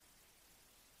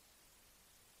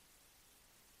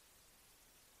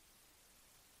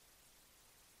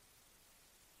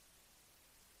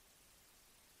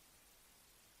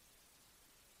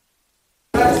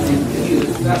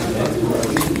I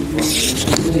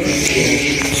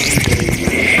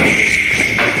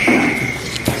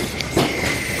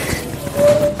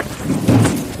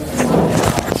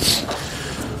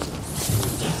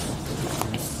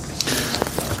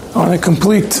want to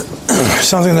complete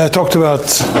something that I talked about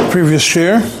previous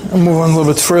share and move on a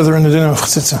little bit further in the דיני of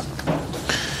Xitza.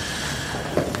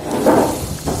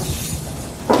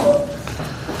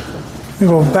 We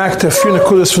go back to a few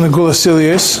nakudas from the Gulas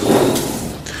Ilyas.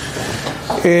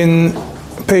 In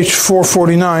page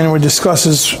 449, where it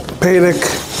discusses Perek,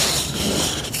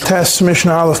 Tes,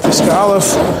 Mishnah Aleph, Piska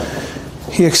Aleph,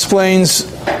 he explains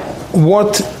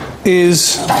what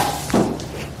is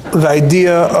the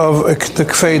idea of the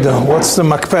kfeda. What's the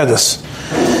makpedes?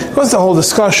 What's the whole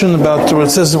discussion about what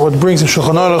it says, what brings in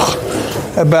Shulchan Aruch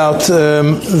about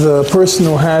the person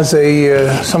who has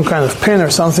some kind of pin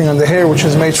or something on the hair which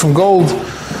is made from gold,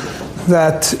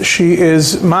 that she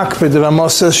is makpid. The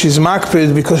Ramah says she's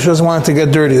makpid because she doesn't want it to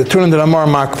get dirty. The Turin and the Ramah are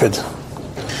makpid,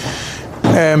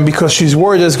 because she's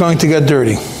worried it's going to get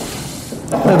dirty.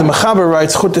 The Mechaber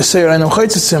writes Chut Eseir Eino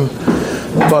Chaytzitzim,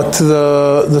 but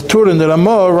the Turin and the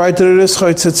Ramah write that it is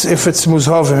chaytzitz if it's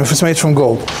muzhavim, if it's made from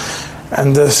gold.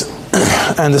 And the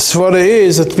svara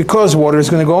is that because water is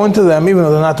going to go into them, even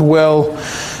though they're not well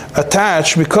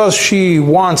attached, because she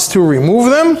wants to remove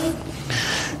them,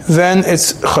 then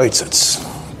it's chaytzitz.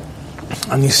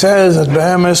 And he says that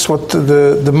Behemes, what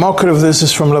the mocker of this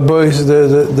is from the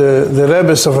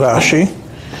Rebbes of Rashi,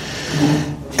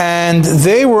 and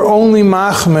they were only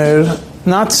machmer,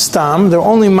 not stam, they're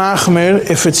only machmer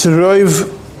if it's roiv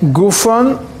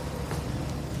gufan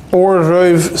or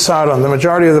roiv saran. The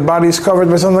majority of the body is covered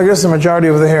by something like this, the majority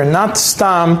of the hair. Not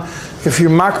stam, if you're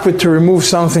makpid to remove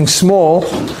something small,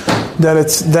 that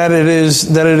it is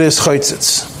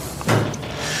chaytzitz.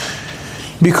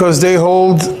 Because they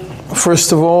hold,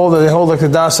 first of all, that they hold like the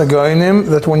Das HaGoinim,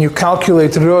 that when you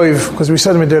calculate roiv, because we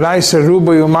said midiraisa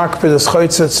ruba yu makpid as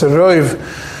chaytzitz,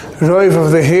 roiv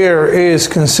of the hair is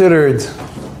considered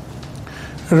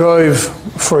roiv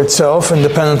for itself,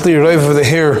 independently, roiv of the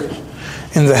hair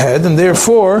in the head, and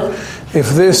therefore, if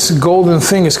this golden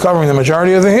thing is covering the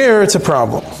majority of the hair, it's a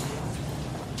problem.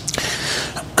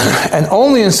 And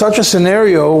only in such a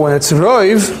scenario, when it's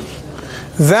roiv,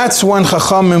 that's when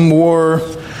Chachamim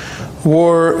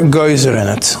wore geyser in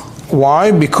it.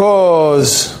 Why?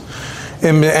 Because,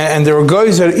 and there were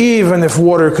geyser even if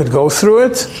water could go through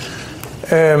it,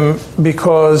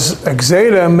 because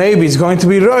Gzeira maybe it's going to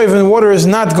be roiv and water is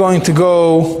not going to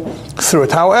go through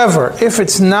it. However, if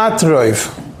it's not roiv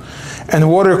and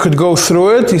water could go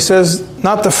through it, he says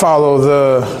not to follow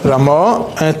the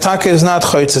Ramah, and Taka is not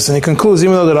chaytzis. And he concludes,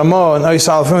 even though the Ramah and Ois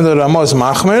Alef, even though the Ramah is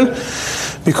machmir,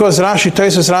 because Rashi,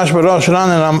 Taisus, Rashi, Rosh, Ran,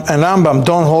 and Rambam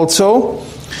don't hold so,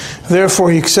 therefore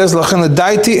he says, Lachen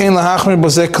l'daiti ein lahachmir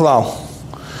b'zeh klal.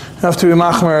 You have to be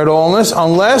machmir at all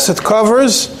unless it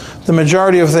covers the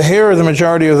majority of the hair or the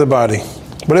majority of the body.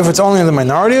 But if it's only in the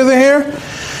minority of the hair,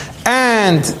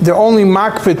 and they're only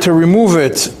makpid to remove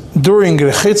it during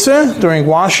rechitza, during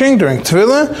washing, during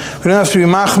tefillah, we don't have to be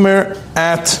machmir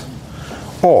at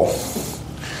all.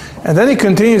 And then he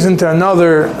continues into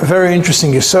another very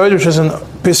interesting yesod, which is in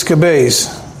Piska Beis,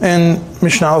 in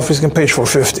Mishnah Aleph, on page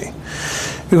 450.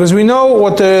 Because we know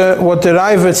what the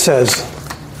Ravid says,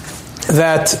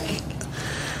 that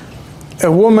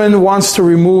a woman wants to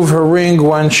remove her ring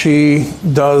when she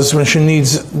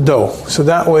needs dough. So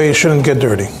that way it shouldn't get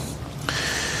dirty.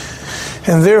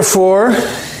 And therefore,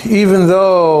 even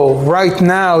though right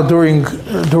now during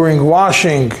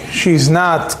washing she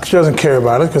doesn't care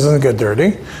about it because it doesn't get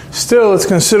dirty, still it's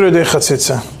considered a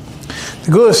chatzitza.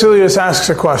 The Gulas Ilyas asks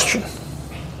a question.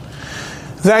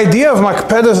 The idea of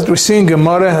makpedas that we see in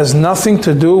Gemara has nothing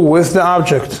to do with the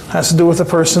object, it has to do with the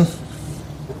person.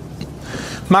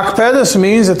 Makpedas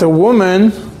means that the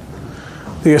woman,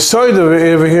 the yesod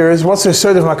over here is, what's the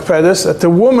yesod of makpedas? That the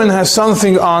woman has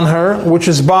something on her which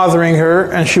is bothering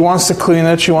her and she wants to clean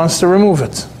it, she wants to remove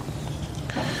it.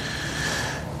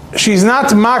 She's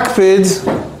not makpid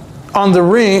on the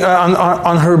ring,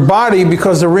 on her body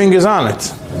because the ring is on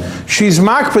it. She's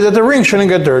makpid that the ring shouldn't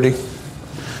get dirty.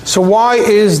 So why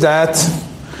is that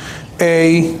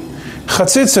a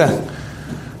chatzitza?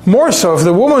 More so, if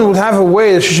the woman would have a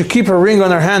way that she should keep her ring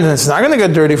on her hand and it's not going to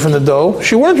get dirty from the dough,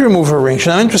 she wouldn't remove her ring. She's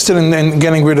not interested in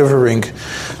getting rid of her ring.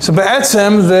 So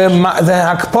be'etzem, the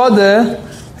hakpada,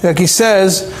 like he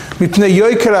says, mipnei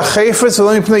yoiker hachefetz, or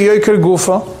mipnei yoiker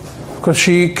gufa, because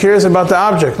she cares about the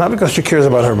object, not because she cares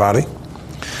about her body.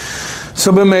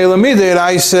 So b'meila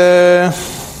midei,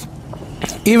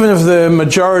 even if the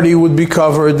majority would be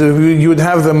covered, you would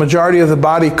have the majority of the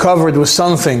body covered with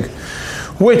something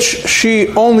which she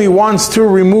only wants to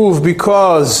remove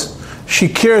because she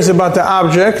cares about the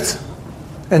object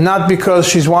and not because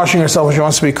she's washing herself and she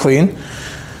wants to be clean,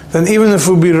 then even if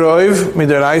it would be roiv,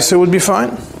 midaraisa would be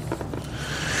fine.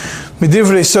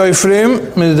 Midivrei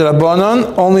soifrim,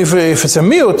 midrabanan, only if it's a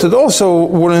miut, it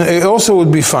also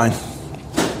would be fine.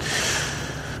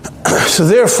 So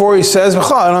therefore he says,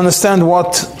 I don't understand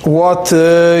what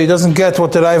he doesn't get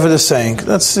what the Ravad is saying.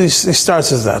 He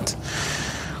starts as that.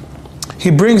 He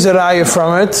brings a raya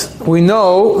from it. We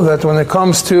know that when it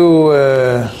comes to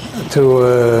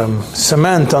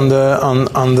cement on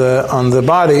the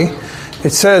body,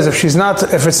 it says if she's not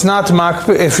makpid,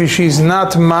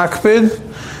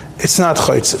 it's not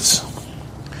chaytzitz.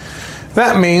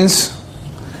 That means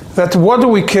that what do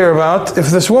we care about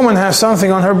if this woman has something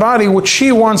on her body which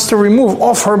she wants to remove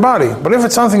off her body? But if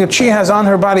it's something that she has on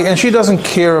her body and she doesn't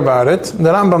care about it,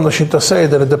 the Rambam Lashita say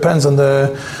that it depends on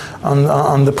the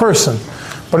person.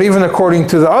 But even according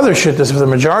to the other shittas, if the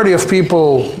majority of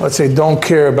people, let's say, don't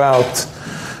care about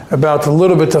a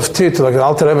little bit of tit, like the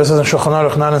Alter Rebbe says in Shulchan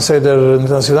Aruch, not in Seder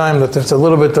Nasidaim, that if it's a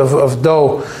little bit of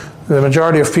dough, the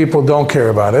majority of people don't care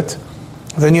about it.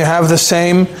 Then you have the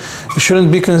same, it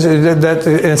shouldn't be considered that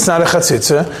it's not a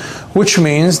chatzitza, which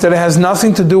means that it has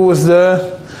nothing to do with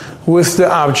the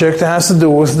object, it has to do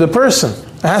with the person.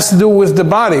 It has to do with the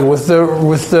body, with the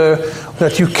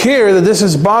that you care that this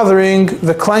is bothering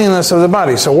the cleanliness of the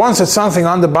body. So once it's something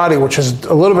on the body which is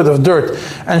a little bit of dirt,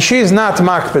 and she's not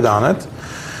makpid on it,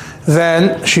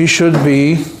 then she should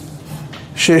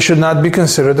not be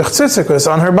considered a chatzitza because it's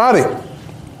on her body.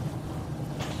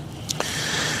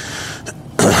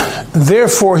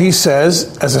 Therefore, he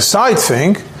says, as a side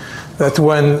thing, that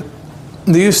when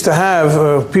they used to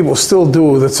have, people still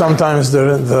do, that sometimes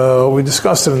we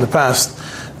discussed it in the past,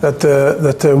 that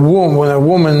the womb, when a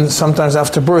woman, sometimes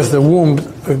after birth, the womb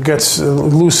gets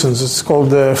loosens. It's called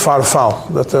the farfal,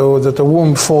 that the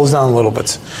womb falls down a little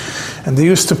bit. And they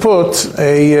used to put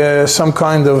some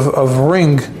kind of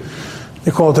ring,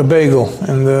 they call it a bagel,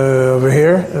 over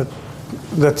here,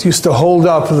 that used to hold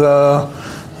up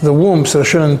the womb so it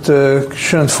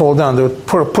shouldn't fall down. They would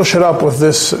push it up with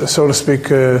this, so to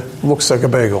speak, looks like a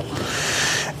bagel.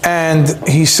 And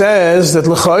he says that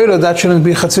l'chayra, that shouldn't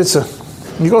be chatzitza.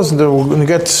 He goes, we're going to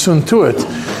get soon to it.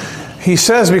 He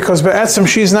says because be'etzem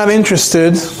she's not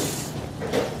interested,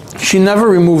 she never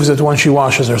removes it when she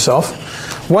washes herself.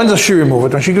 When does she remove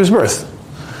it? When she gives birth.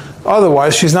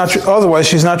 Otherwise she's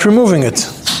not removing it.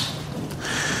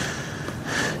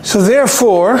 So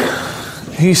therefore,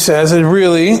 he says it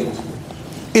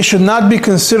should not be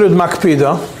considered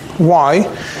makpida. Why?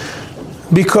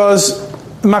 Because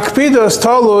makpida is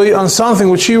talui on something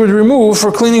which she would remove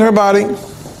for cleaning her body.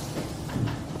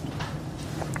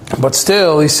 But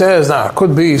still, he says, it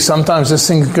could be sometimes this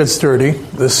thing gets dirty,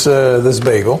 this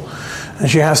bagel, and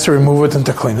she has to remove it and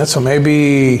to clean it. So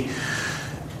maybe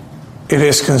it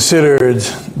is considered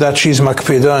that she's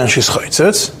makpida and she's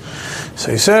chaytzitz.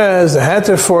 So he says the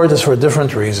heter for it is for a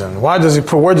different reason. Where does he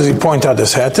point out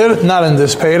this heter? Not in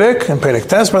this perek, in perek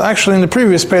tes, but actually in the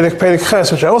previous perek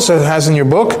ches, which I also has in your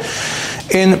book,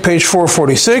 in page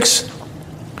 446.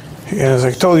 As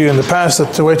I told you in the past,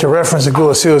 that the way to reference the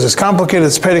Gula Seals is complicated.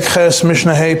 It's perek ches,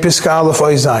 mishnah hey, piska aleph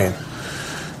oy zayin.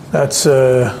 That's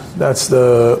the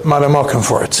maramokim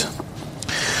for it.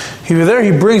 He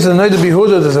brings the Noida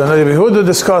Behuda. The Noida Behuda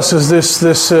discusses this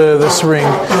ring.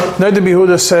 Noida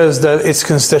Behuda says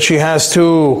that she has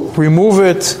to remove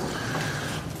it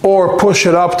or push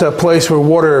it up to a place where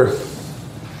water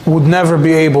would never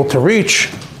be able to reach,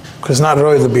 because not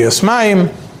roy the bias mayim.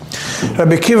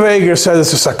 Rabbi Kiva Eger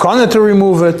says it's a sakana to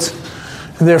remove it,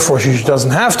 and therefore she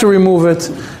doesn't have to remove it.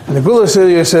 And the Gula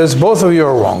Silia says both of you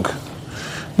are wrong.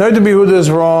 Noida Behuda is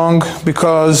wrong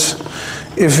because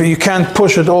if you can't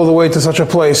push it all the way to such a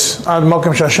place, it's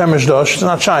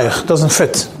not shaykh, it doesn't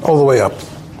fit all the way up.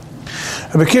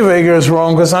 Rabbi Kiva Eger is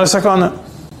wrong because it's not a sakana.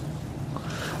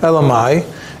 Elamai,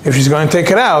 if she's going to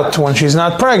take it out when she's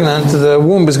not pregnant, the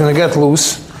womb is going to get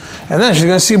loose, and then she's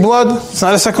going to see blood. It's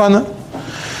not a sakana.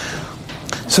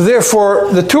 So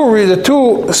therefore, the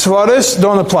two svaras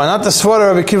don't apply. Not the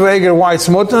svara of Rabbi Kiva Eger why it's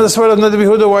mutter, the svara of Noida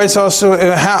Behuda why it's also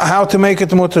how to make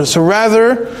it mutter. So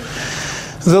rather,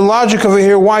 the logic over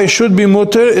here why it should be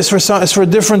mutter is for a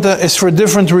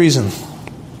different reason.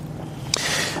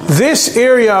 This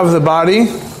area of the body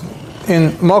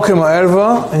in Mokim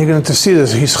Ha'erva, and you're going to see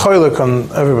this, he's choylek on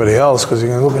everybody else because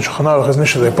you're going to look in Shulchan Aruch as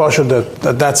Nisha Pasha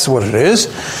that's what it is.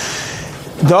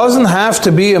 Doesn't have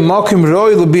to be a Mokim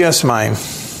Roy L'Bias Mayim.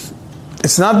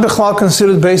 It's not Bechlal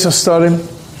considered base of Starim.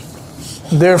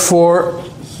 Therefore,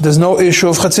 there's no issue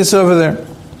of Chatzitza over there.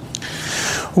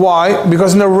 Why?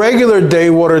 Because in a regular day,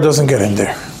 water doesn't get in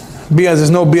there. There's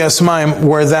no bias mayim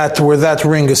where that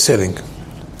ring is sitting.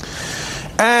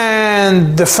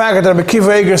 And the fact that Rabbi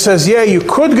Akiva Eiger says, yeah, you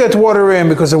could get water in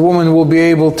because a woman will be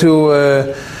able to,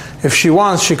 if she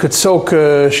wants, she could soak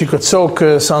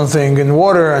something in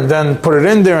water and then put it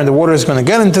in there, and the water is going to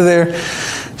get into there.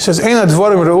 He says, "Ein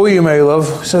advarim re'uyim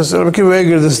eilav." He says, Rabbi Akiva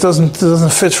Eiger, this doesn't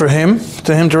fit for him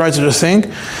to write such a thing.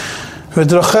 The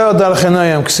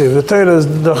Torah is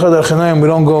we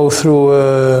don't go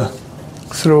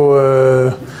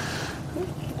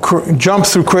jump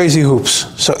through crazy hoops.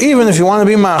 So even if you want to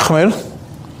be machmir,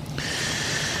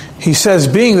 he says,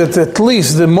 being that at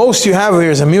least the most you have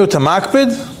here is a miut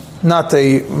makpid, not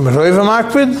a roiva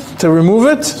makpid, to remove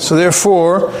it, so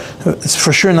therefore it's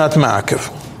for sure not ma'akev.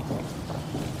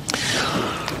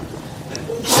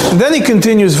 And then he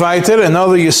continues weiter,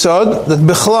 another yesod, that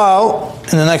bichlal,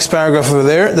 in the next paragraph over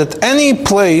there, that any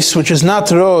place which is not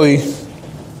roi,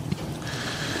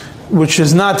 which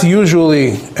is not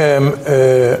usually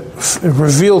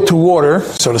revealed to water,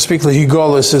 so to speak,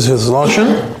 lehigolis is his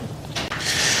lashon,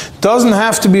 doesn't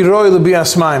have to be roi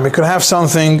l'bias mayim. It could have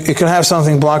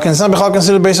something blocking. It's not b'chal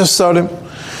considered base of sodim,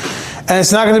 and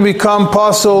it's not going to become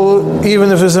possible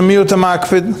even if there's a miut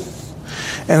makpid,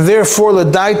 and therefore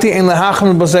l'daiti ein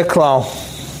lehachmir b'zeh klal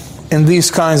in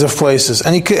these kinds of places.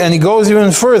 And he goes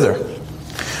even further.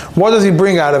 What does he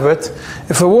bring out of it?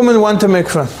 If a woman went to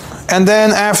mikveh, and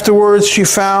then afterwards she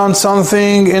found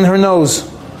something in her nose,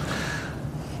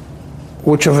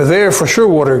 which over there for sure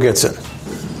water gets in,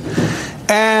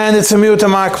 and it's a miut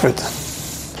makpid.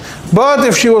 But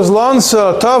if she was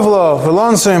lansa tavla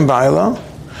v'lansa in baila,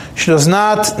 she does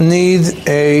not need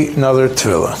another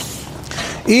tefillah,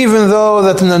 even though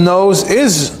that in the nose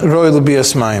is roi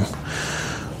l'bias mayim.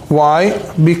 Why?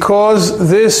 Because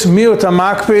this miut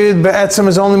makpid be'etzem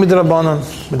is only midrabanan.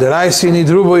 B'deraisa you need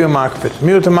ruboy makpid.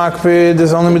 Miut makpid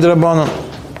is only midrabanan.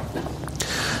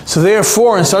 So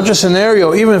therefore, in such a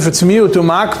scenario, even if it's miut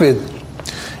makpid,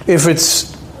 if it's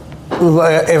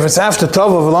after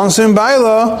tava v'lansim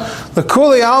baila, the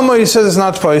kuli alma, he says, it's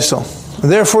not paisel.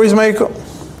 Therefore, he's meiko.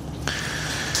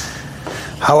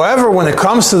 However, when it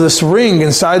comes to this ring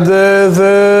inside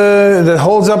that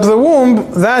holds up the womb,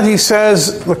 that he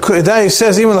says even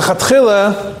the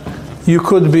chatchila, you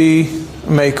could be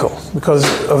meiko because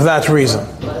of that reason.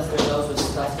 What if there's also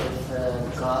stuff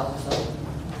with gauze or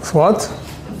something? What?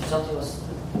 If something was,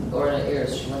 or in the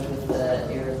ears, she went with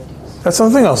the ear things. That's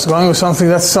something else. Going with something,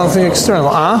 that's something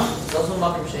external.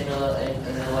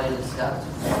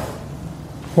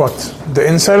 What? The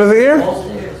inside of the ear? Most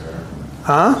of the ears,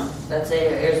 yeah. Let's say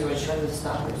her ears were showing the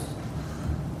stoppers.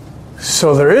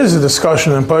 So there is a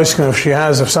discussion in Poskin I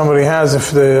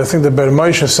think the Ber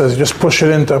Moshe says, just push it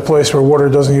into a place where water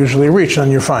doesn't usually reach,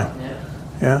 and you're fine.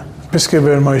 Yeah? Piskei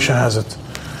Ber Moshe has it.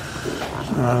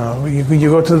 You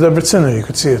go to the Debritziner, you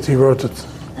could see it, he wrote it.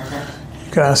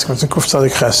 You can ask him, it's in Kuf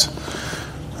Tzadik Ches.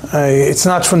 It's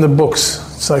not from the books,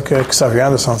 it's like Ksav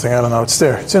Yad or something, I don't know, it's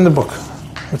there, it's in the book.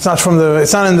 It's not in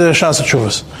the Shas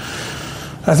HaTshuvos.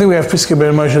 I think we have Piskei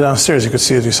Ber Moshe downstairs. You could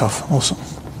see it yourself also.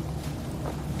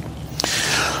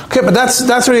 Okay, but that's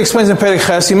what he explains in Perek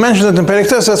Ches. He mentioned it in Perek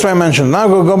Tes. That's what I mentioned. Now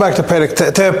go back to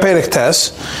Perek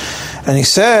Tes, and he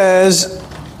says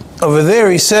over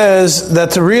there. He says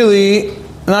that really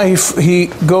now he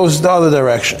goes the other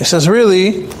direction. He says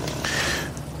really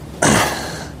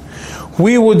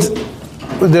we would.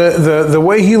 The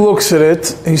way he looks at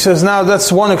it, he says now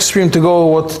that's one extreme to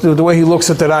go. The way he looks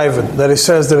at the Ravid, that he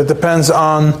says that it depends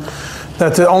on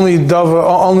that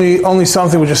only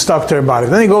something which is stuck to her body.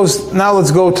 Then he goes, now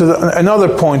let's go to another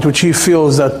point which he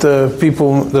feels that the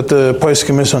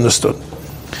poskim misunderstood.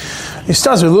 He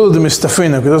starts with Lulu de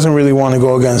Mistafina because he doesn't really want to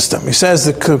go against them. He says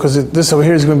that because this over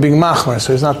here is going to be machmer,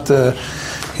 so he's not.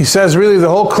 He says really the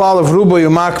whole klal of ruboy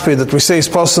umakpid that we say is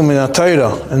possible in a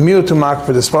Torah and miut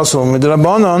umakpid is possible in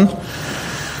midrabanan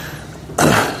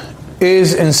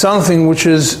is in something which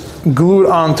is glued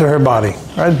onto her body,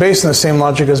 right? Based on the same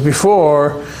logic as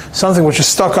before, something which is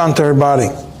stuck onto her body.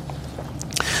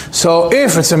 So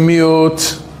if it's a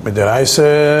miut,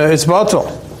 it's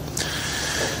batal.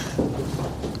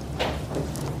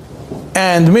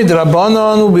 And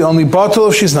midrabanan will be only batal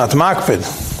if she's not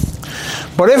makpid.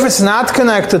 But if it's not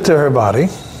connected to her body,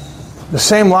 the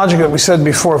same logic that we said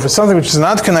before, if it's something which is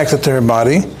not connected to her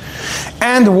body,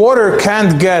 and water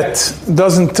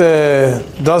doesn't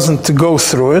go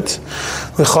through it,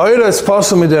 l'chayra it's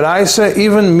possible midiraisa,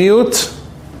 even miut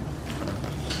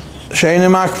she'ein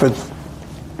makpid.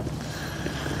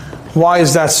 Why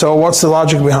is that so? What's the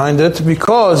logic behind it?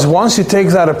 Because once you take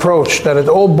that approach, that it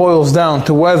all boils down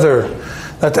to whether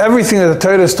that everything that the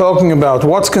Torah is talking about,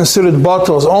 what's considered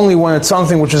batel, is only when it's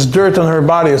something which is dirt on her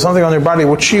body, or something on her body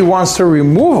which she wants to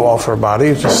remove off her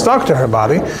body, which is stuck to her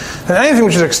body, and anything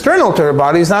which is external to her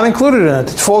body is not included in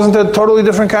it. It falls into a totally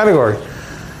different category.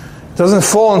 It doesn't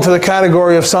fall into the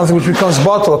category of something which becomes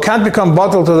batel. It can't become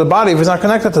batel to the body if it's not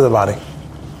connected to the body.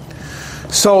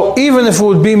 So even if it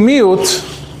would be miut,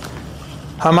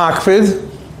 hamakpid,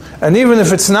 and even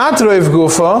if it's not roiv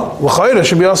gufa, l'chayra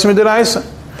should be also midiraisa.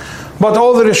 But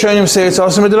all the Rishonim say it's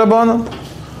also midirabanan.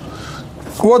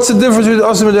 What's the difference between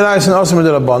also midiraisa and also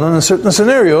midirabanan? In certain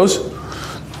scenarios,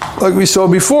 like we saw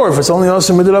before, if it's only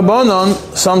also midirabanan,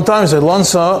 sometimes a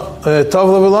lansa,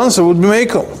 tavla v'lansa would be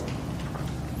mekel.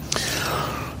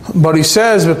 But he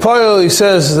says, he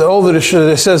says all the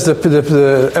Rishonim, says that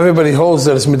everybody holds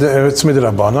that it's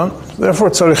midirabanan. Therefore,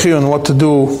 it's tzarich what to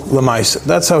do l'maisa.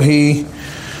 That's how he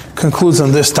concludes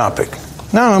on this topic.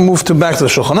 Now I'm going to move back to the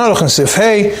Shulchan Aruch and Sif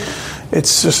Hey.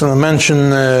 It's just going to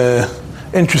mention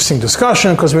interesting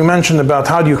discussion, because we mentioned about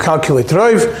how do you calculate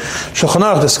roiv. Shulchan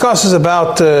Aruch discusses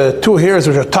about two hairs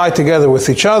which are tied together with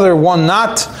each other, one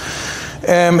knot.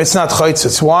 It's not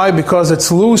chaytzitz. Why? Because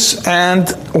it's loose and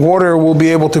water will be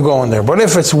able to go in there. But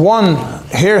if it's one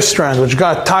hair strand which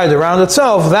got tied around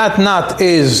itself, that knot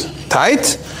is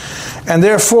tight, and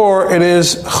therefore it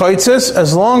is chaytzitz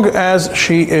as long as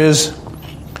she is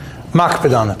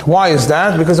makpid on it. Why is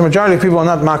that? Because the majority of people are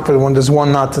not makpid when there's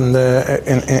one knot in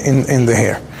the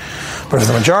hair. But if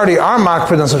the majority are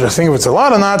makpid on such a thing, if it's a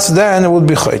lot of knots, then it would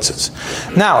be chaytzitz.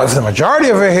 Now, if the majority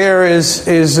of her hair is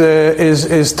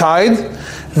tied,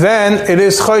 then it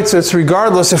is chaytzitz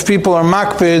regardless if people are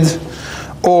makpid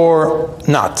or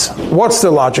not. What's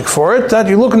the logic for it? That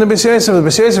you look in the Beis Yosef. The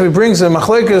Beis Yosef, he brings the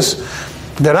machlekes.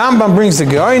 The Rambam brings the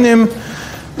Geonim,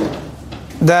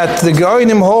 that the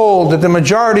Geonim hold that the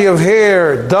majority of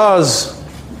hair is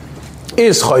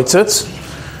chaytzitz.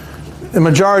 The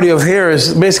majority of hair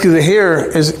is, basically the hair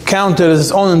is counted as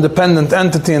its own independent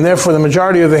entity, and therefore the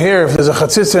majority of the hair, if there's a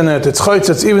chatzitza in it, it's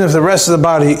chaytzitz, even if the rest of the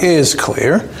body is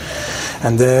clear.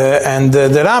 And the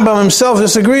Rambam himself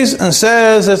disagrees and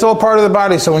says it's all part of the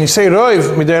body. So when you say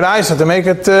roiv, midiraisa, to make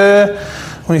it,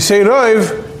 when you say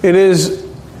roiv, it is,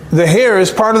 the hair is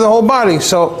part of the whole body.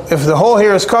 So if the whole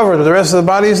hair is covered, but the rest of the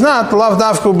body is not, the lav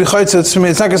dafka will be chaytzitz.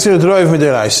 It's not considered roiv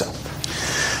midiraisa.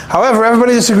 However,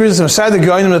 everybody disagrees. Beside the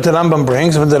Geonim that the Rambam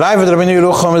brings, but the Raiva, the Rabbeinu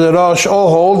Yerucham, and the Rosh all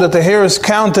hold that the hair is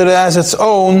counted as its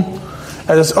own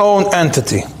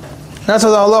entity. That's what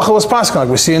the halacha was paskin, like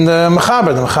we see in the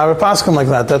Mechaber. The Mechaber paskin like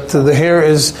that the hair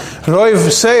is roiv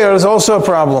seir is also a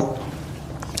problem.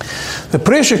 The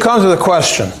Prisha comes with a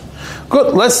question.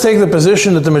 Good, let's take the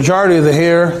position that the majority of the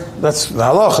hair, that's the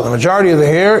halacha, the majority of the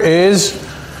hair is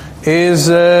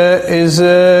a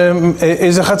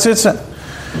chatzitza.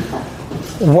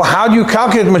 How do you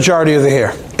calculate the majority of the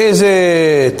hair? Is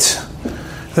it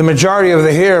the majority of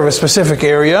the hair of a specific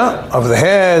area, of the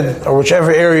head, or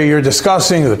whichever area you're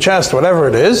discussing, the chest, whatever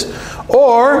it is,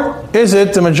 or is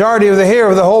it the majority of the hair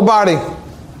of the whole body?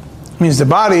 It means the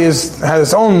body has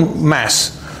its own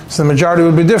mass, so the majority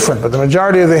would be different, but the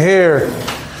majority of the hair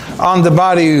on the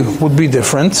body would be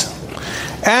different.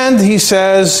 And he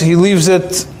says he leaves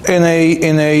it he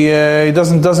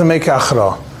doesn't make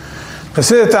achra.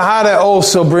 Chasidah Tahara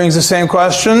also brings the same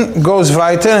question, goes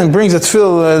weiter and brings the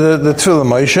Tefillah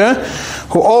Moshe,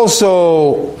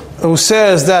 who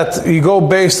says that you go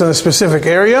based on a specific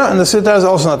area, and the Siddha is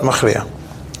also not machriya.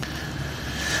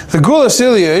 The Gulas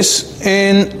Ilyos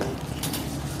in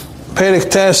Perek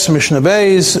Tes Mishnah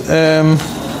Beis,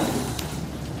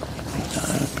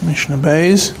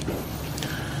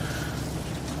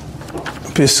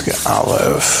 Piska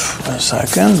Aleph, a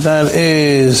second, that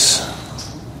is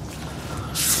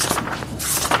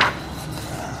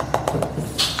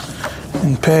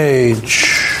in page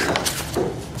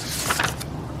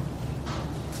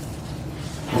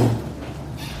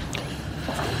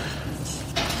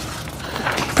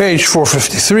page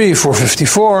 453,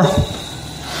 454.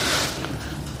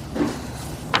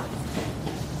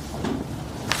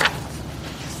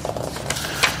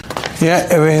 Yeah,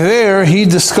 over there he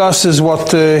discusses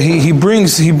what he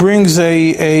brings an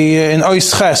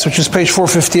Ois Ches, which is page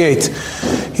 458.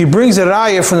 He brings a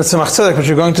raya from the Tzemach Tzedek, which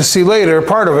you're going to see later,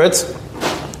 part of it,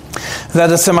 that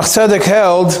the Tzemach Tzedek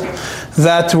held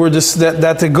that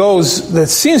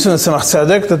seems from the Tzemach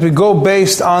Tzedek that we go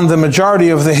based on the majority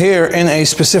of the hair in a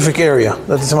specific area,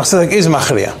 that the Tzemach Tzedek is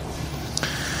machriya,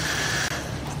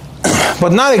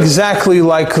 but not exactly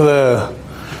like the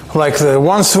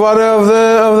one svara of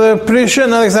the prisha,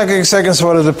 not exactly the second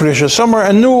svara of the prisha. Somewhere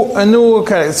a new.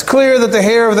 Okay, it's clear that the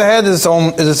hair of the head is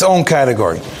its own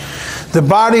category. The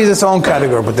body is its own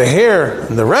category, but the hair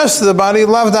and the rest of the body,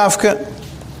 lav dafka.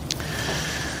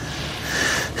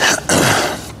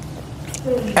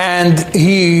 And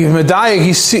he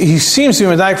seems to be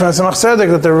medayik from the tzemach tzedek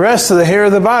that the rest of the hair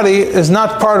of the body is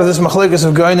not part of this machlekes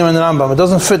of Goinim and Rambam. It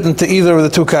doesn't fit into either of the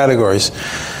two categories.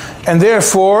 And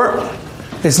therefore,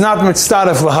 it's not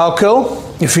mitzdaref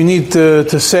lahalkel. If you need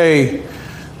to say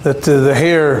that the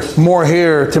hair, more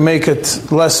hair to make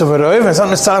it less of a roiv, it's not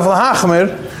mitzdaref lahachmir,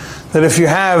 that if you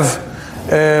have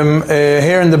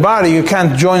hair in the body, you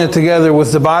can't join it together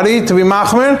with the body to be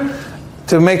machmir,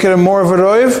 to make it more of a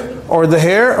roiv, or the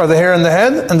hair in the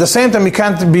head, and at the same time you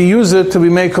can't use it to be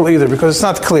makel either, because it's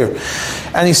not clear.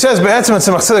 And he says, Be'etzem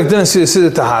Tzemach Tzedek didn't see the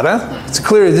Siddur Tahara. It's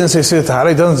clear he didn't see the Siddur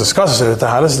Tahara. He doesn't discuss the Siddur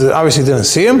Tahara, so obviously didn't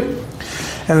see him.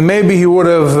 And maybe he would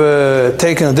have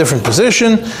taken a different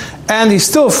position, and he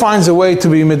still finds a way to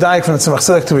be medayik from the Tzemach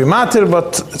Tzedek to be matir,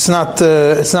 but it's not,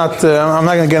 I'm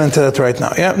not going to get into that right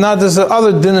now. Yeah? Now there's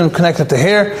other dinim connected to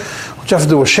hair, which have to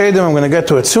do with shadim. I'm going to get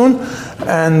to it soon.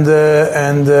 And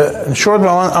in short,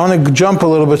 I want to jump a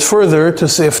little bit further to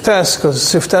Siftes, because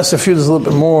Siftes is a little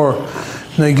bit more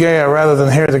negeya rather than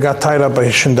hair that got tied up by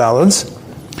his shindalids.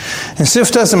 In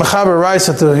Siftes, the Mechaber writes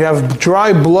that if you have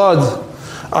dry blood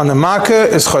on the makkah,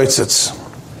 is chaytzitz.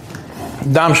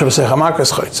 Dam shebasech makkah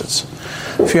is chaytzitz.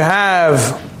 If you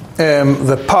have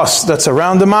the pus that's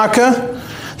around the makkah,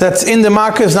 that's in the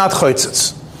makkah, is not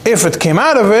chaytzitz. If it came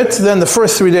out of it, then the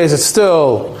first 3 days it's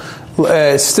still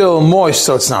moist,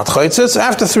 so it's not chaytzitz.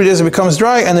 After 3 days it becomes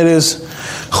dry and it is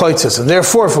chaytzitz. And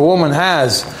therefore, if a woman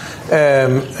has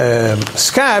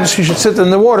scabs, she should sit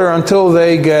in the water until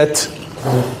they get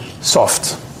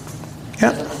soft.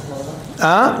 Yeah?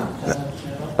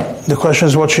 The question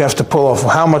is what she has to pull off.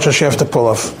 How much does she have to pull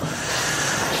off?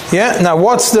 Yeah. Now,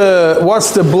 what's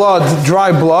the blood?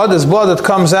 Dry blood. There's blood that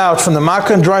comes out from the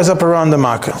makkah and dries up around the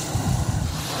makkah.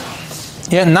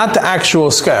 Yeah, not the actual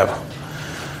scab.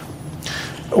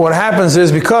 What happens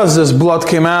is, because this blood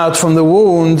came out from the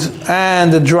wound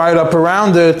and it dried up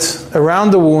around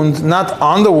the wound, not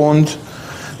on the wound,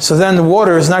 so then the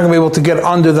water is not going to be able to get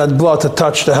under that blood to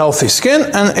touch the healthy skin,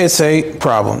 and it's a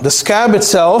problem. The scab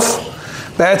itself,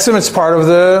 it's part of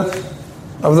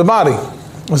the body.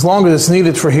 As long as it's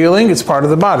needed for healing, it's part of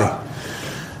the body.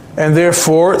 And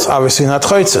therefore, it's obviously not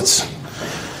chaytzitz.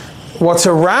 What's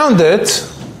around it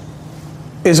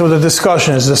is what the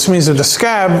discussion is. This means that the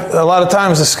scab, a lot of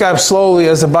times the scab slowly,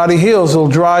 as the body heals, will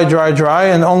dry,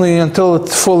 and only until it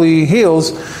fully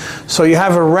heals. So you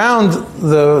have around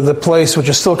the place which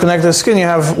is still connected to the skin, you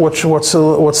have what's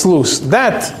loose.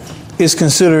 That is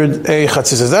considered a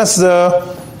chatiza.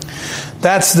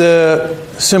 That's the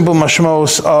simple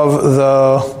mashmos of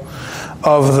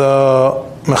the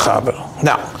mechaber.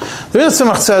 Now, there is a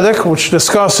tzemach tzedek which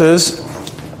discusses.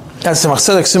 That's the Tzemach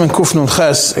Tzedek סימן Kuf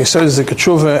Ches, Yesodot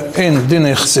Ziketshuva in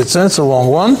דיני Xitza. It's a long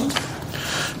one.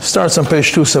 Starts on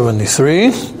page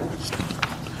 273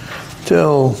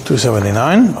 till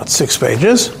 279, about 6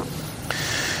 pages.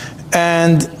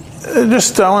 And I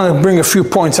want to bring a few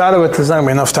points out of it. There's not going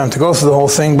to be enough time to go through the whole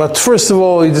thing. But first of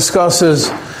all, he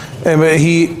discusses,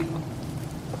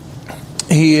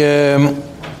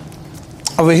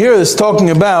 over here is talking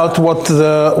about what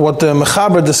the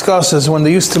Mechaber discusses when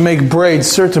they used to make braids,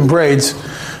 certain braids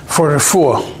for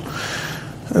refuah.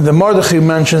 The Mordechai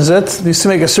mentions it. They used to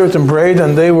make a certain braid,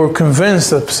 and they were convinced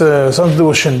that something to do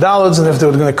with shindalids, and if they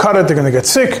were going to cut it, they're going to get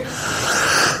sick.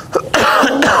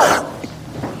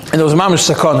 And there was mamish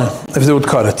sakana if they would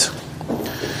cut it.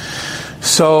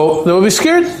 So they would be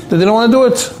scared. They didn't want to do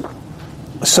it.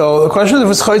 So the question is if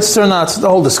it's chaytzitz or not. The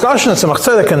whole discussion, it's a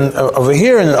tzedek, and over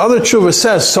here in the other tshuva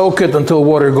says soak it until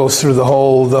water goes through the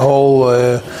whole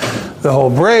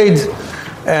braid,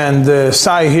 and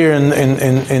sai here in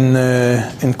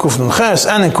Kuf Nun Ches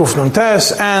and in Kuf Nun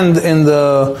Tes and in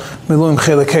the Miluim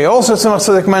Chelek also Tzemach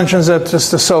Tzedek mentions it just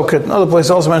to soak it. Another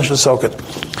place also mentions to soak it.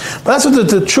 But that's what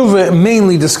the tshuva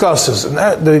mainly discusses. And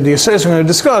the Yesodot we're going to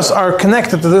discuss are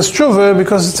connected to this tshuva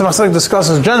because Tzemach Tzedek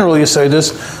discusses general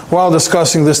Yesodot while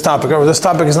discussing this topic. However, this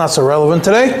topic is not so relevant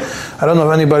today. I don't know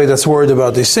of anybody that's worried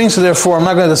about these things, so therefore I'm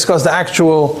not going to discuss the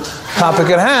actual topic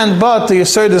at hand, but the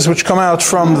Yesodot which come out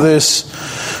from this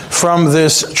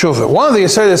tshuva. One of the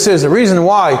Yesodot is the reason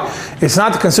why it's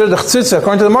not considered the Chatitzah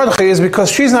according to the Mordechai is because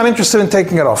she's not interested in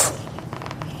taking it off.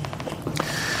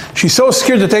 She's so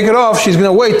scared to take it off, she's going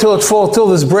to wait till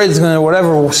this braid is going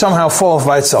to somehow fall off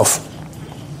by itself.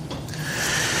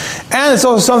 And it's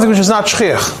also something which is not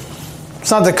shchiach.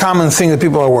 It's not the common thing that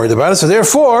people are worried about. So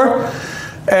therefore,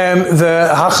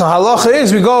 the halacha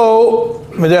is we go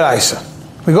midiraisa.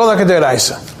 We go like a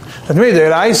deraisa. But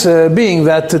midiraisa, being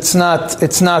that it's not being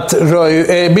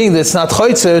that it's not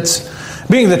chaytzitz,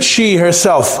 being that she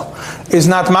herself is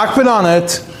not makpid on it,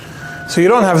 so you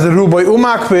don't have the ruboy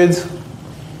umakpid,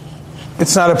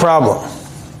 it's not a problem.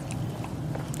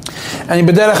 And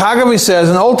B'derech Hagav he says,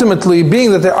 and ultimately,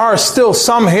 being that there are still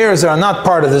some hairs that are not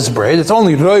part of this braid, it's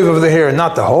only roiv of the hair,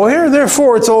 not the whole hair.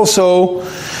 Therefore, it's also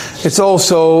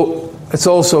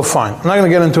fine. I'm not going to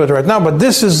get into it right now, but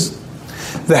this is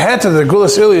the head of the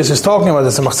Gulas Ilias is talking about. The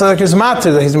Tzemach Tzedek is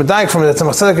matir. That he's medayik from it. The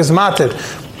Tzemach Tzedek is matir,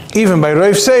 even by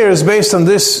roiv seirs, based on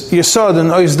this yesod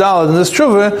and ois dalad and this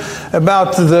tshuva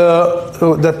about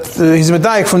he's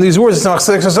medayik from these words. The Tzemach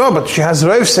Tzedek says, oh, but she has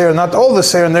roiv seir, not all the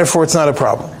seir, and therefore it's not a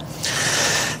problem.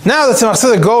 Now the Tzemach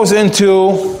Tzedek goes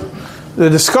into the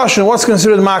discussion what's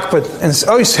considered makpid. And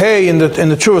ois hey in the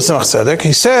tshuva Tzemach Tzedek,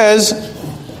 he says,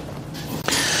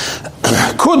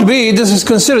 could be this is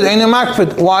considered ein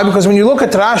makpid. Why? Because when you look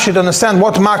at Rashi to understand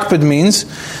what makpid means,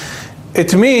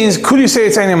 it means, could you say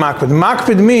it's ein makpid?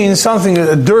 Makpid means something,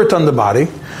 dirt on the body,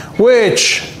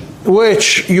 which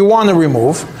you want to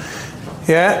remove,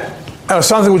 or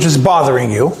something which is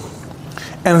bothering you.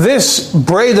 And this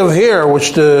braid of hair,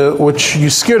 which you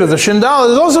scared of the shindal,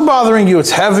 is also bothering you.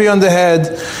 It's heavy on the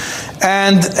head,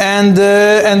 and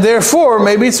therefore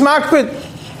maybe it's makpid.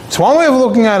 It's one way of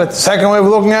looking at it. The second way of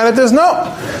looking at it is no,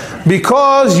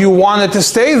 because you want it to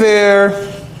stay there,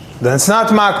 then it's not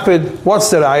makpid. What's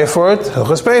the raya for it?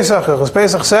 Hilchos Pesach. Hilchos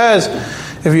Pesach says,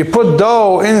 if you put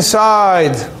dough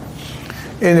inside,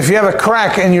 and if you have a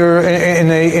crack in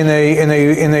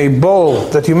a bowl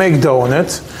that you make dough in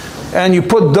it, and you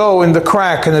put dough in the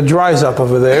crack and it dries up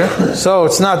over there, so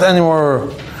it's not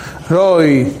anymore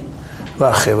roi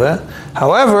lachile.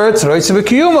 However, it's roi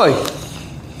tzibikiyumai.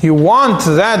 You want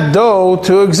that dough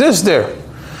to exist there.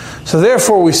 So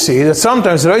therefore we see that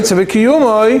sometimes roi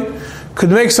tzibikiyumai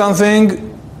could make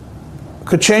something,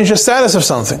 could change the status of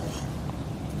something.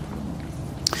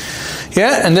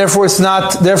 And therefore it's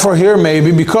not, therefore here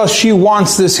maybe, because she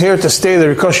wants this hair to stay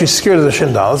there because she's scared of the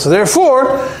shindal, so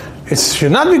therefore it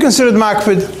should not be considered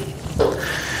makpid.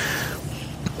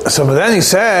 So, but then he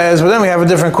says, but then we have a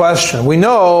different question. We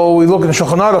know, we look in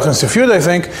Shulchan Aruch and Sifyud, I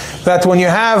think, that when you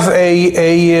have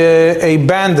a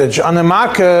bandage on a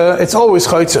makkah, it's always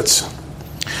chaytzitz.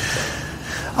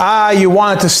 You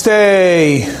want it to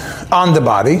stay on the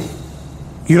body.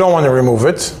 You don't want to remove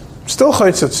it. Still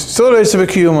chaytzitz. Still reis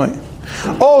b'kiyumai.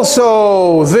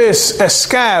 Also, a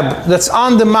scab that's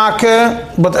on the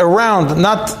makkah, but around,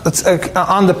 not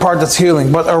on the part that's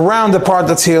healing, but around the part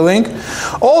that's healing.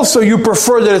 Also, you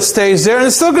prefer that it stays there, and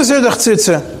it's still considered a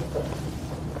chציצה.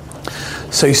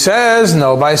 So he says,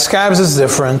 no, by scabs it's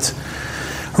different.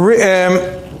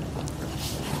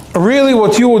 Really,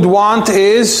 what you would want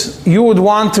is, you would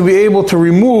want to be able to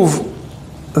remove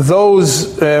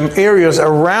those areas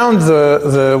around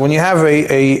the when you have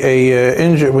a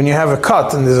injury, when you have a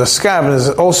cut and there's a scab and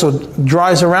it also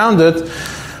dries around it,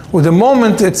 with the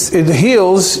moment it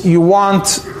heals, you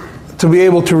want to be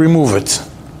able to remove it.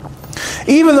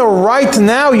 Even though right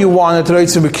now you want it,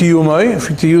 if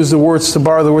to use the words, to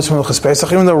borrow the words from Hilchos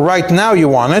Pesach, even though right now you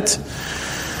want it,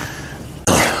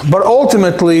 but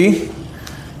ultimately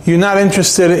you're not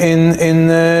interested in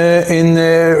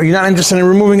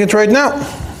removing it right now.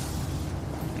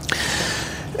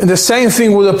 And the same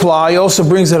thing would apply. He also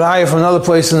brings a raya from another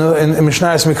place in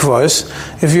Mishnayos Mikvos.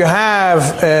 If you have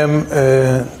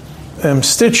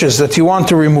stitches that you want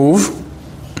to remove,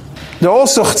 they're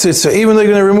also chציצה, even though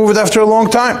you're going to remove it after a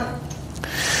long time.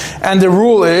 And the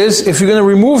rule is, if you're going to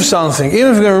remove something,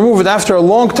 even if you're going to remove it after a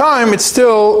long time, it's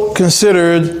still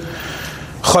considered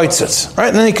chaytzitz. Right?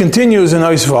 And then he continues in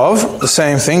Ois Vav, the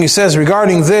same thing. He says,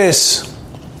 regarding this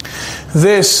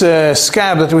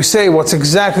scab that we say, what's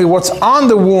on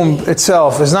the womb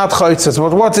itself is not chaytzitz,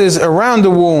 but what is around the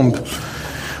womb,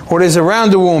 what is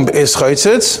around the womb is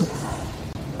chaytzitz.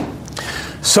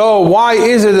 So why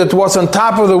is it that what's on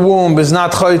top of the womb is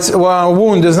not chaytzitz,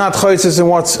 wound is not chaytzitz, and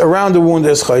what's around the wound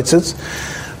is chaytzitz?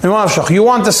 You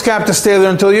want the scab to stay there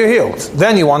until you're healed.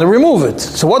 Then you want to remove it.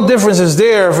 So what difference is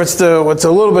there if it's what's a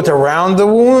little bit around the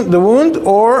wound,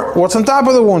 or what's on top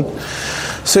of the wound?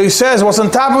 So he says, what's on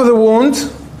top of the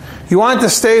wound, you want it to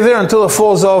stay there until it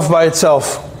falls off by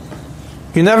itself.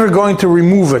 You're never going to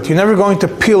remove it. You're never going to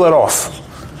peel it off.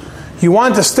 You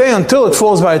want it to stay until it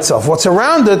falls by itself. What's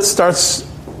around it starts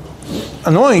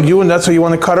annoying you, and that's why you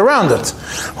want to cut around it.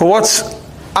 But what's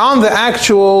on the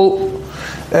actual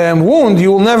wound,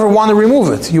 you will never want to remove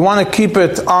it. You want to keep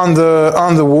it on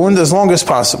the wound as long as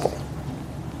possible.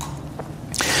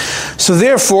 So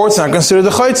therefore, it's not considered a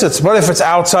chaytzitz. But if it's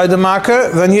outside the makkah,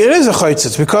 then it is a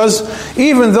chaytzitz. Because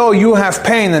even though you have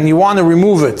pain and you want to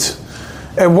remove it,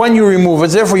 when you remove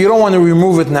it. Therefore, you don't want to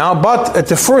remove it now, but at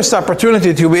the first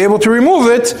opportunity that you'll be able to remove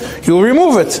it, you'll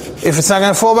remove it, if it's not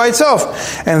going to fall by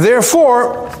itself. And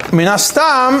therefore, minas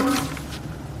tam,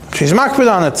 she's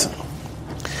makpid on it.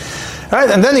 Right?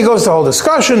 And then he goes to the whole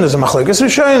discussion. There's a machlekes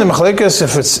rishonim, the machlekes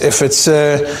if it's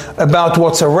about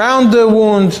what's around the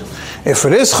wound, if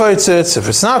it is chaytzitz, if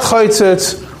it's not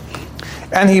chaytzitz.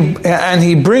 And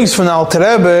he brings from the Alter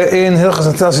Rebbe in Hilchos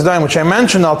Netilas Yadayim, which I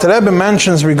mentioned. Alter Rebbe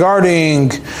mentions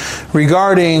regarding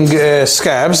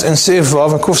scabs in Siv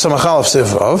Vav and Kuf Samach Aleph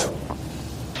Siv Vav,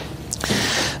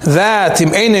 that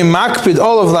im einay makpid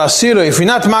olav la'asiroi, if you're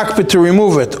not makpid to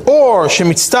remove it, or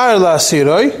shemitztar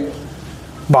la'asiroi,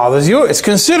 bothers you, it's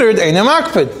considered einay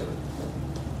makpid.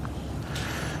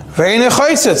 Ve'einay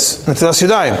chaytzitz Netilas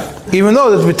Yadayim. Even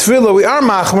though that with tefillah we are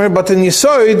machmer, but in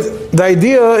Yesod, the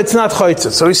idea it's not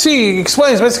chaytzitz. So you see, he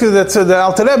explains basically that the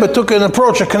Alter Rebbe took an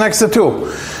approach that connects the two,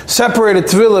 separated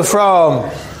tefillah from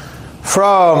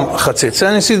Chatzitza,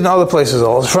 and you see it in other places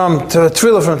also, from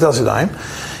tefillah from Netilas Yadayim,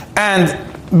 and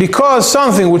because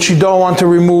something which you don't want to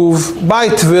remove by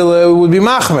tefillah would be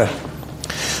machmer.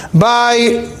 By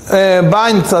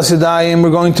Netilas Yadayim, we're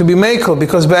going to be mekel,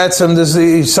 because be'etzem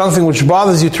there's something which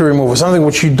bothers you to remove, or something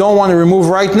which you don't want to remove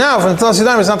right now. For Netilas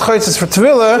Yadayim, it's not chaytzitz. For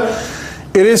tevilah,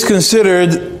 it is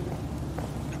considered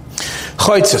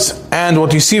chaytzitz. And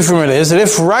what you see from it is that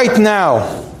if right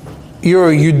now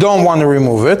you don't want to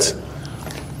remove it,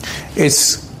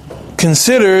 it's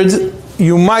considered,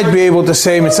 you might be able to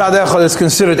say mitzad echad it's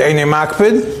considered einay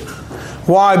makpid.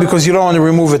 Why? Because you don't want to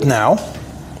remove it now.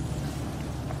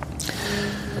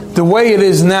 The way it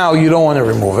is now, you don't want to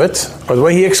remove it. Or the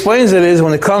way he explains it is,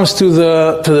 when it comes to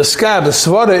the scab, the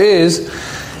svara is,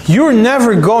 you're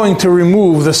never going to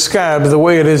remove the scab the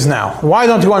way it is now. Why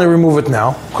don't you want to remove it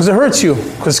now? Because it hurts you,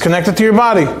 because it's connected to your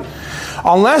body.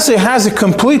 Unless it has a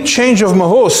complete change of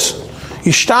mahus,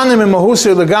 ishtanim and mahus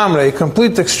legamre, a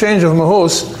complete exchange of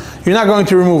mahus, you're not going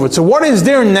to remove it. So what is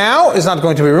there now is not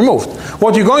going to be removed.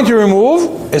 What you're going to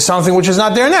remove is something which is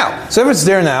not there now. So if it's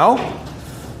there now,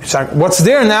 what's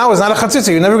there now is not a chatzitza.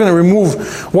 You're never going to remove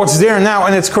what's there now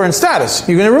in its current status.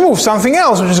 You're going to remove something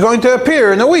else which is going to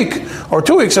appear in a week, or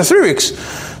 2 weeks, or 3 weeks.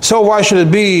 So why should it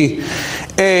be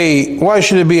a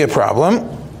problem?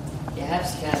 You have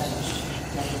scabs which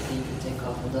technically you can take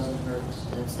off and doesn't hurt,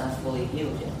 and it's not fully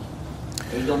healed yet.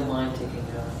 And you don't mind taking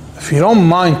it off. If you don't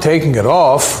mind taking it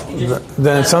off,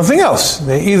 then it's something else.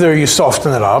 Either you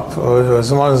soften it up, or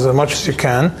as much as you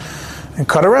can, and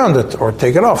cut around it, or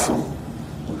take it off.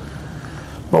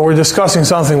 But we're discussing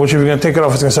something which if you're going to take it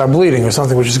off, it's going to start bleeding, or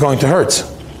something which is going to hurt.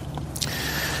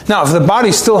 Now, if the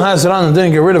body still has it on and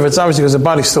didn't get rid of it, it's obviously because the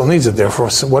body still needs it there for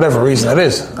whatever reason that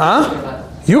is. Huh?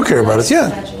 You care about it,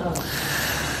 yeah.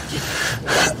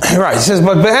 Right. He says,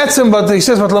 but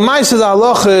lemaisa the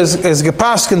halacha is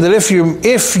gepaskin that if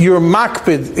you're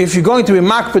makpid, if you're going to be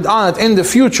makpid on it in the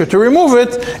future to remove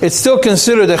it, it's still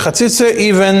considered a chatzitza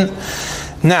even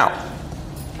now.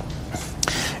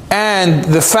 And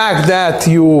the fact that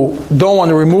you don't want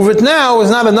to remove it now is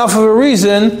not enough of a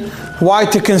reason why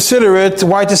to consider it,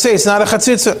 why to say it's not a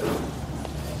chatzitza.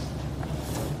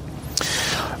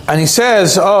 And he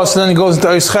says, so then he goes into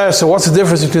Oisches, so what's the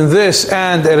difference between this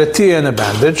and a retia and a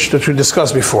bandage, that we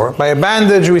discussed before? By a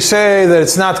bandage, we say that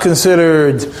it's not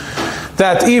considered,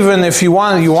 that even if you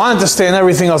want it to stay and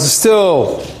everything else is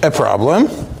still a problem.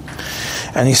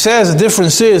 And he says the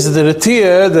difference is that the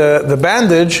retia, the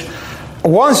bandage,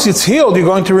 once it's healed, you're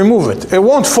going to remove it. It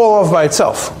won't fall off by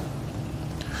itself.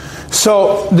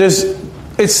 So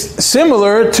it's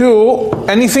similar to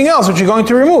anything else which you're going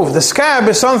to remove. The scab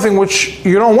is something which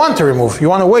you don't want to remove. You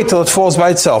want to wait till it falls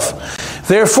by itself.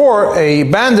 Therefore, a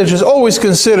bandage is always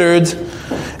considered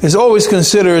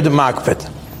makpid.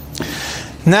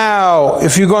 Now,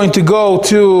 if you're going to go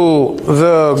to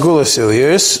the Gulas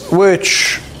Ilias,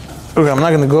 which I'm not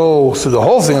going to go through the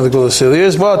whole thing of the Gulas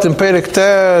Ilias, but in Perek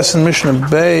Tes and Mishnah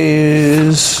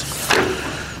Beis,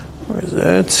 where is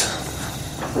it?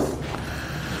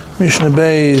 Mishnah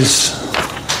Beis,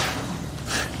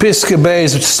 Piska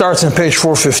Beis, which starts on page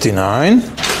 459.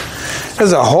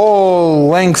 There's a whole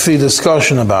lengthy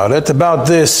discussion about it, about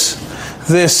the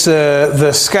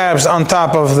scabs on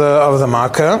top of the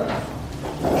makkah,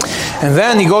 and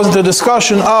then he goes into a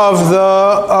discussion of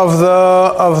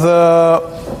the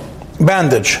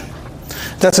bandage.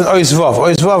 That's an Ois Vav.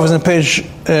 Ois Vav is on page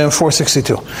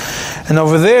 462, and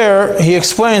over there he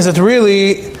explains that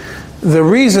really the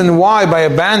reason why by a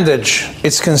bandage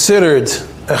it's considered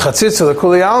a chatzitza, the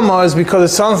kuli alma, is because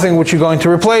it's something which you're going to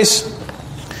replace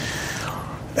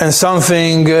and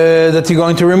something that you're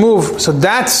going to remove. So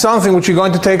that's something which you're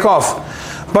going to take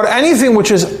off. But anything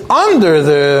which is under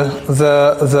the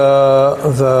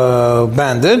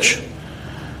bandage,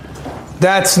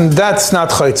 that's not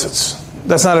chaytzitz.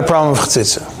 That's not a problem of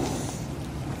chציצה.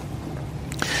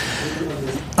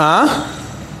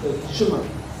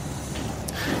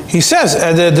 He says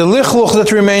the lichluch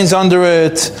that remains under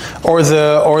it, or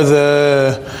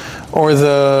the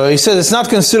he says it's not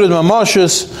considered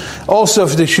mamashus. Also,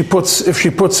 if she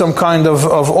puts some kind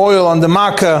of oil on the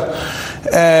makkah,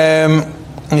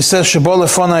 he says shebo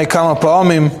lefanai kama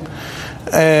pa'amim,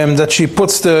 that she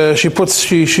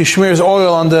smears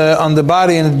oil on the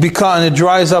body, and it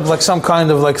dries up like some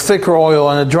kind of like thicker oil,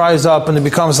 and it dries up and it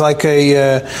becomes like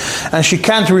and she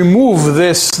can't remove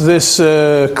this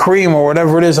cream or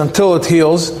whatever it is until it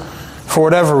heals for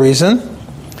whatever reason.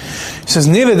 He says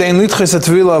nira dein litchis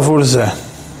atvila avur zeh.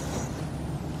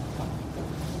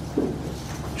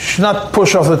 You should not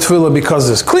push off the tefillah because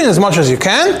of this. Clean as much as you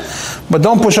can, but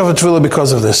don't push off the tefillah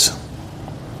because of this.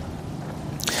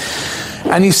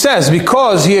 And he says,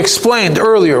 because he explained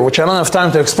earlier, which I don't have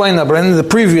time to explain now, but in the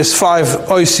previous 5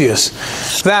 oisias,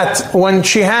 that when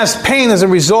she has pain as a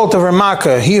result of her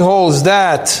makkah, he holds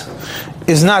that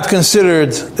is not considered,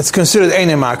 it's considered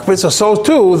eine makkah. So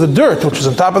too, the dirt, which is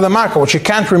on top of the makkah, which she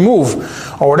can't remove,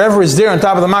 or whatever is there on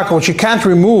top of the makkah, which she can't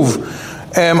remove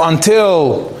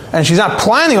until, and she's not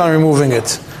planning on removing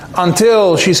it,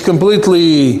 until she's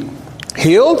completely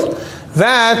healed,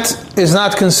 that is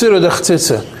not considered a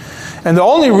chציצה. And the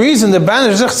only reason the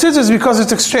bandage is a chציצה is because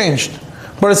it's exchanged.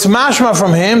 But it's mashma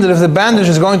from him that if the bandage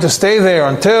is going to stay there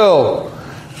until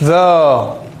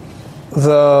the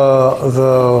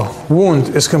wound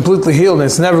is completely healed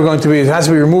and it has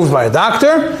to be removed by a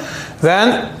doctor,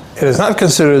 then it is not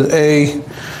considered a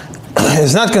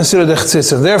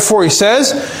chציצה. Therefore, he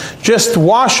says, just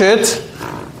wash it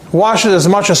as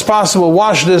much as possible.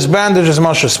 Wash this bandage as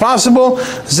much as possible.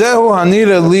 Zehu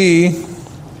hanira li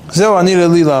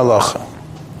la'alacha.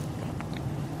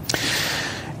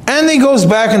 And he goes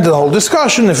back into the whole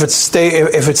discussion. If it's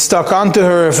stuck onto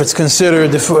her, if it's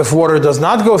considered, if water does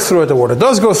not go through it, the water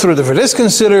does go through it. If it is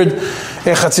considered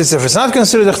a chациtzah, if it's not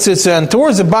considered a chациtzah. And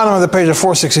towards the bottom of the page of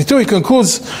 462, he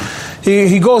concludes.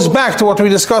 He goes back to what we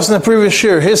discussed in the previous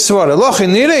year. His svara lochi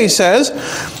nire, he says,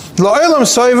 la'olam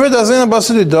soiver doesn't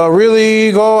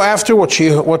really go after what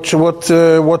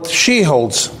she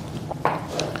holds.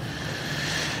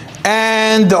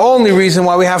 And the only reason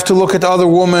why we have to look at the other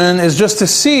woman is just to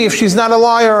see if she's not a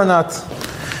liar or not.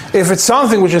 If it's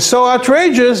something which is so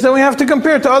outrageous, then we have to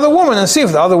compare it to other women and see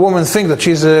if the other women think that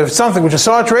if it's something which is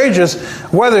so outrageous,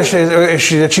 whether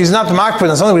she's not makpid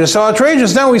and something which is so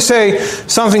outrageous, then we say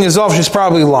something is off, she's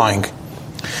probably lying.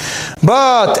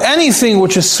 But anything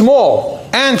which is small,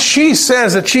 and she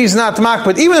says that she's not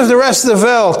makpid, even if the rest of the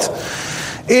Welt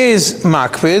is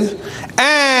makpid,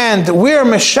 and we're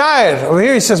meshair. Over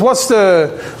here he says, we're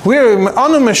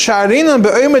anu mesharinam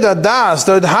be'omed adas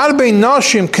dod harbe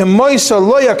noshim kemoisa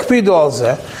lo yakpidu al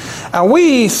zeh. And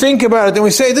we think about it and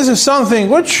we say this is something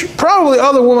which probably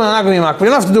other women are not going to be makpid. We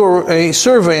don't have to do a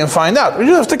survey and find out. We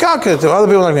just have to calculate it. Other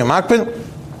people are not going to be makpid.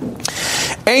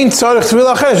 Ain't tzarich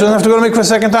tefillah acheres. She doesn't have to go to mikveh a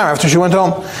second time after she went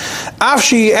home.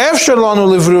 Afshi efshar lanu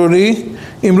livruri.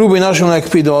 Even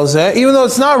though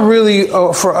it's not really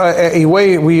for a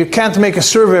way, we can't make a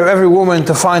survey of every woman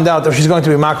to find out if she's going to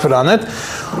be makpid on it.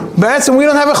 But we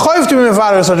don't have a chayv to be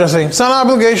mevarer such a thing. It's not an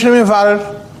obligation to be mevarer.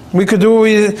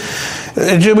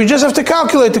 We just have to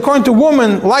calculate according to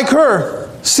women like her,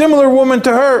 similar woman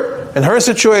to her, in her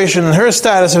situation, in her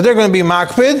status. If they're going to be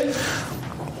makpid,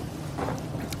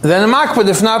 then a makpid.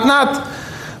 If not.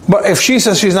 But if she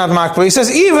says she's not makpid, he says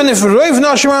even if roiv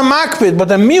nashim are makpid, but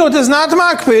the miut is not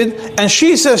makpid, and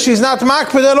she says she's not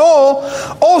makpid at all,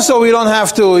 also we don't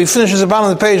have to. He finishes the bottom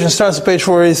of the page and starts the page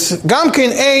where it's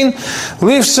gamkin ein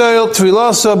lifsoil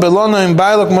tvilasa belona in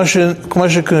bailok moshe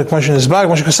nisbag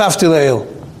moshe kasafti leil.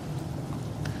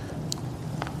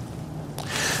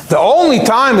 The only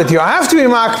time that you have to be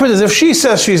makpid is if she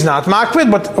says she's not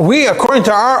makpid, but we, according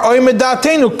to our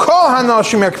oimedatenu, kol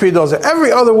hanashim yakpidoz.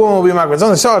 Every other woman will be makpid. It's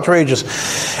only so outrageous.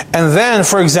 And then,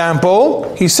 for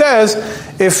example, he says,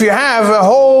 if you have a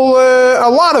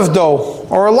lot of dough,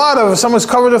 or someone's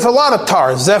covered with a lot of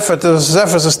tar, zephyr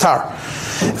is tar,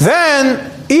 then,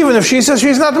 even if she says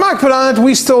she's not makpid on it,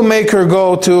 we still make her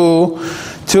go to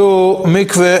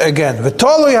mikveh again.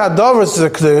 V'tolui hadavar is the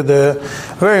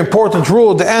very important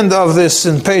rule at the end of this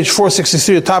in page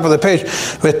 463, the top of the page.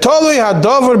 V'tolui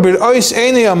hadavar b'rois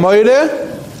einei amoire.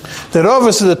 The Rav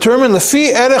is to determine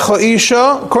lefi erech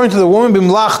ha'isha, according to the woman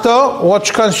b'mlachta, what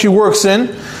kind she works in.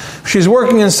 If she's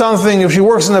working in something, if she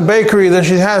works in a bakery, then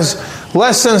she has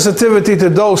less sensitivity to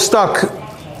dough stuck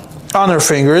on her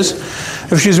fingers.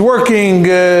 If she's working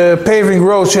paving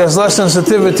roads, she has less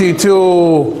sensitivity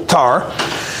to tar.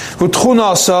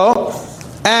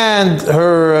 And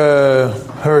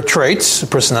her traits,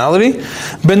 personality.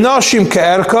 Benashim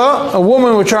ke'erka, a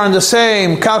woman which are in the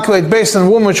same, calculate based on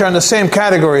women which are in the same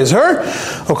category as her.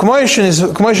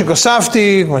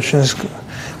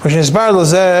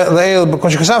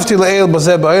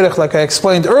 Like I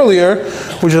explained earlier,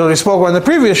 which I spoke about in the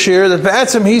previous year, that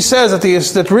Be'etzim he says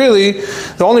that really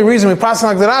the only reason we pass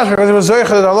like the Rash because it was Zoycha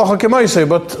that halacha k'moisei,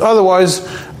 but otherwise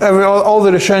all the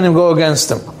Rishonim go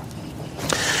against him.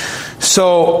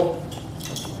 So,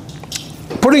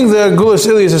 putting the Gulas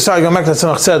Ilyas aside, going back to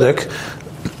Tzemach Tzedek,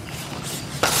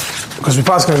 because we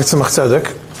pass like Tzemach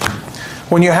Tzedek,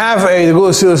 when you have the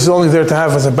Gulas Ilyas is only there to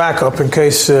have as a backup in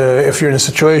case if you're in a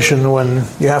situation when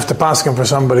you have to pass him for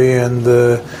somebody and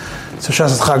it's a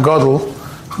chance at Chagadol,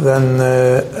 then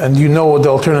and you know what the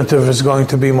alternative is going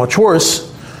to be much worse,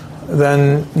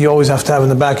 then you always have to have in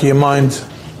the back of your mind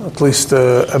at least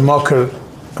a mocker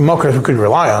who could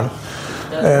rely on.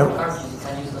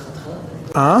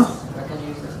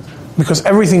 Because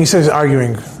everything he says is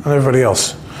arguing on everybody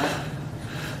else.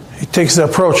 He takes the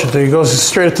approach that he goes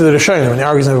straight to the Rishonim and he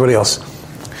argues on everybody else.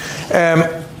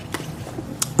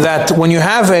 That when you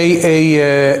have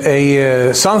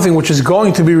a something which is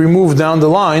going to be removed down the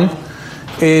line,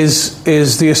 is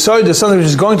the yesod, something which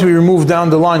is going to be removed down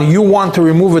the line. You want to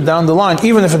remove it down the line,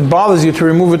 even if it bothers you to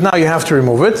remove it now. You have to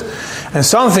remove it, and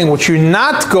something which you're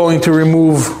not going to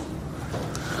remove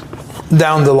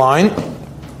down the line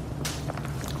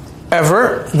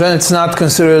ever, then it's not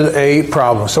considered a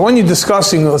problem. So when you're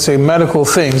discussing, let's say, medical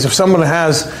things, if someone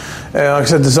has, like I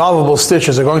said, dissolvable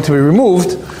stitches are going to be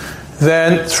removed,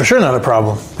 then it's for sure not a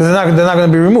problem. They're not going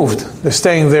to be removed. They're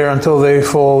staying there until they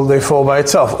fall by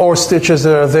itself. Or stitches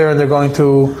that are there and they're going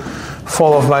to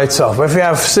fall off by itself. But if you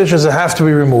have stitches that have to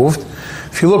be removed,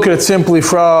 if you look at it simply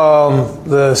from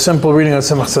the simple reading of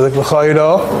Tzemach Tzedek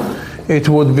L'chayro, it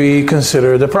would be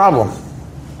considered a problem.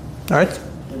 Right?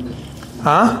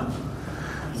 Huh?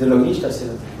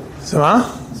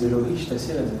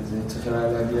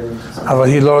 אבל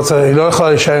היא לא יכולה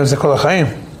להישאר עם זה כל החיים.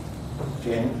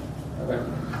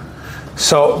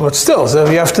 So, but still, so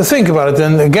you have to think about it.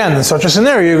 And again, in such a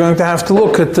scenario, you're going to have to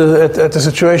look at the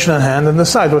situation at hand and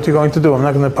decide what you're going to do. I'm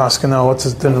not going to pass now what's the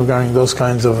thing regarding those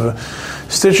kinds of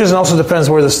stitches. And also depends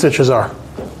where the stitches are.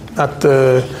 Not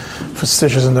if it's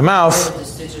stitches in the mouth. The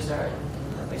stitches are in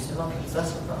it's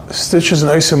less of a problem. Stitches in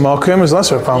Oisim Malkim is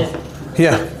less of a problem.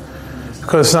 Yeah.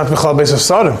 Because it's not B'chal Beis of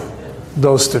Sadim.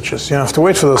 Those stitches. You have to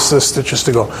wait for those stitches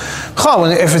to go.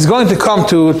 If it's going to come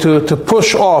to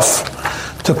push off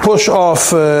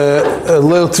a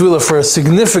Leil Tvila for a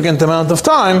significant amount of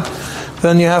time,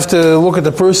 then you have to look at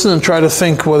the person and try to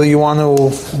think whether you want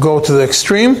to go to the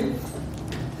extreme.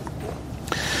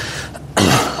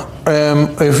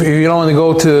 If you don't want to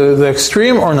go to the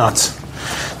extreme or not.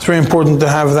 It's very important to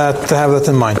have that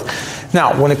in mind.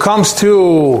 Now, when it comes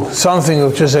to something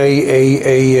which is a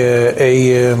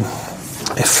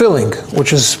filling,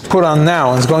 which is put on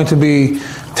now and is going to be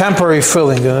temporary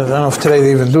filling. I don't know if today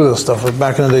they even do this stuff, but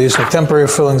back in the day they used to make temporary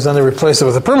fillings, then they replace it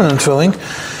with a permanent filling.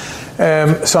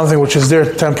 Something which is there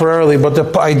temporarily, but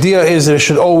the idea is that it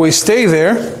should always stay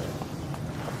there.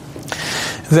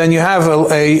 Then you have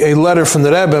a letter from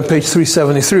the Rebbe, page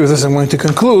 373, with this I'm going to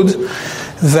conclude,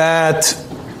 that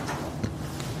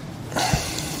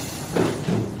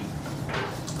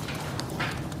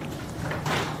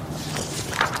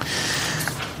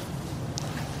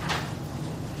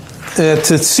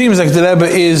it seems like the Rebbe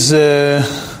is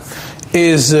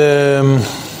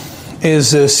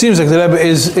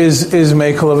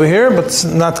Meikel over here, but it's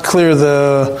not clear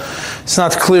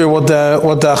what the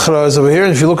Achra is over here.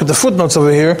 And if you look at the footnotes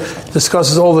over here, it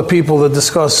discusses all the people that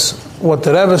discuss what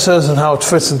the Rebbe says and how it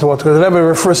fits into what the Rebbe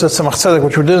refers to Tzemach Tzedek,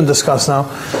 which we didn't discuss now,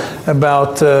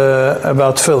 about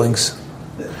fillings.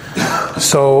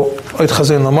 So Oid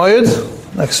Chazein Lamoyed.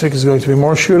 Next week is going to be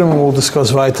more shiurim, and we'll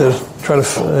discuss weiter, try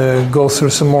to go through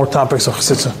some more topics of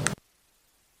Chasitzah.